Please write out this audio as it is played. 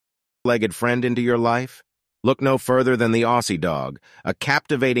legged friend into your life? Look no further than the Aussie Dog, a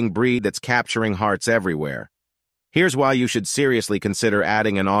captivating breed that's capturing hearts everywhere. Here's why you should seriously consider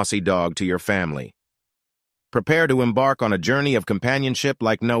adding an Aussie Dog to your family. Prepare to embark on a journey of companionship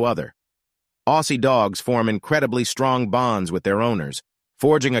like no other. Aussie Dogs form incredibly strong bonds with their owners,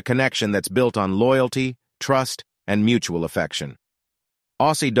 forging a connection that's built on loyalty, trust, and mutual affection.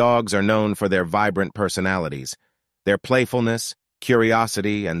 Aussie Dogs are known for their vibrant personalities. Their playfulness,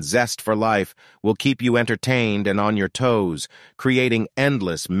 curiosity, and zest for life will keep you entertained and on your toes, creating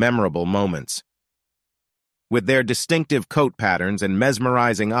endless, memorable moments. With their distinctive coat patterns and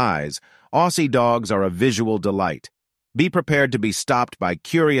mesmerizing eyes, Aussie Dogs are a visual delight. Be prepared to be stopped by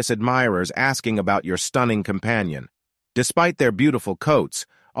curious admirers asking about your stunning companion. Despite their beautiful coats,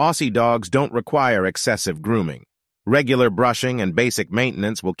 Aussie Dogs don't require excessive grooming. Regular brushing and basic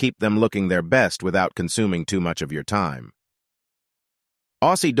maintenance will keep them looking their best without consuming too much of your time.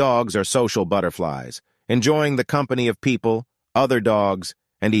 Aussie Dogs are social butterflies, enjoying the company of people, other dogs,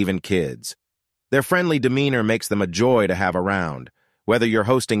 and even kids. Their friendly demeanor makes them a joy to have around, whether you're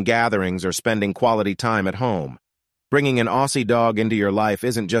hosting gatherings or spending quality time at home. Bringing an Aussie Dog into your life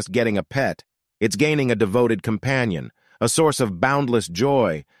isn't just getting a pet, it's gaining a devoted companion, a source of boundless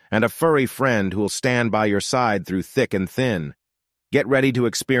joy, and a furry friend who'll stand by your side through thick and thin. Get ready to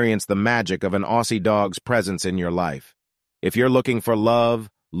experience the magic of an Aussie Dog's presence in your life. If you're looking for love,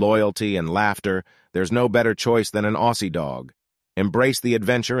 loyalty, and laughter, there's no better choice than an Aussie Dog. Embrace the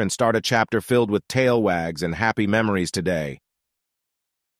adventure and start a chapter filled with tail wags and happy memories today.